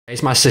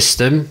It's my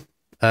system.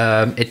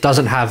 It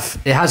doesn't have.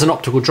 It has an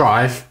optical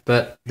drive,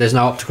 but there's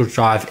no optical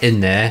drive in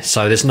there,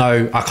 so there's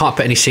no. I can't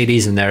put any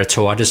CDs in there at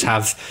all. I just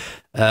have.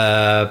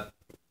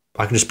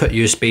 I can just put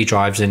USB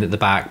drives in at the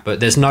back, but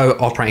there's no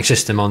operating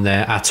system on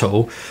there at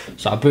all.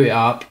 So I'll boot it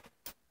up.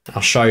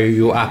 I'll show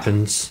you what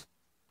happens.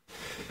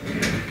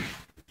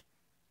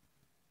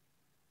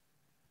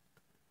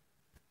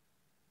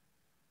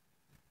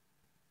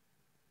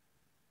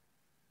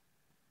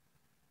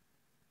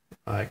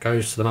 It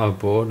goes to the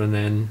motherboard, and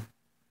then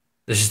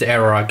this is the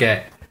error I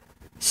get.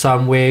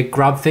 Some weird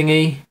grub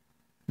thingy,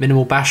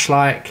 minimal bash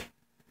like.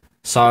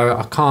 So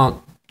I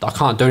can't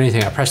do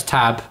anything. I press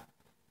tab,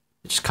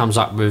 it just comes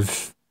up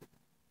with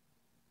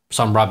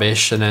some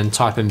rubbish, and then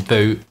type in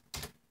boot.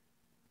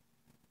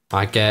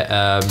 I get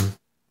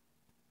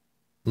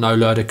no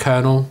loaded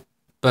kernel,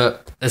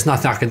 but there's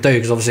nothing I can do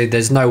because obviously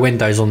there's no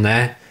Windows on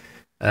there.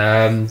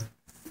 I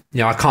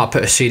can't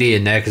put a CD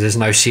in there because there's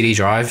no CD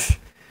drive.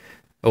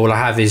 All I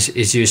have is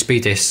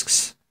USB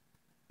discs,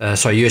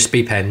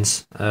 USB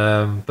pens.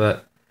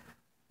 But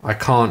I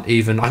can't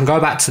even. I can go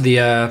back to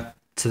the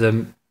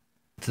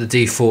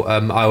default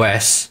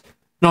OS.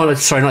 No,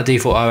 sorry, not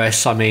default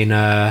OS. I mean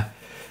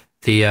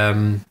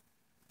the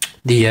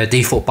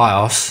default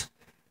BIOS.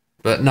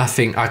 But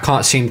nothing. I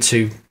can't seem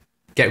to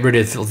get rid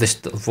of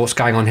this. Of what's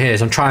going on here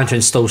is I'm trying to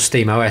install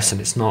Steam OS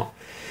and it's not.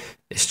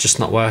 It's just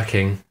not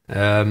working.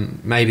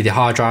 Maybe the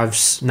hard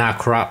drive's now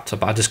corrupt,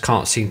 but I just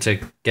can't seem to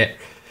get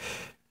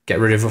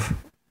rid of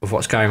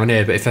what's going on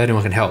here. But if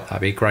anyone can help, that'd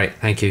be great.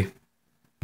 Thank you.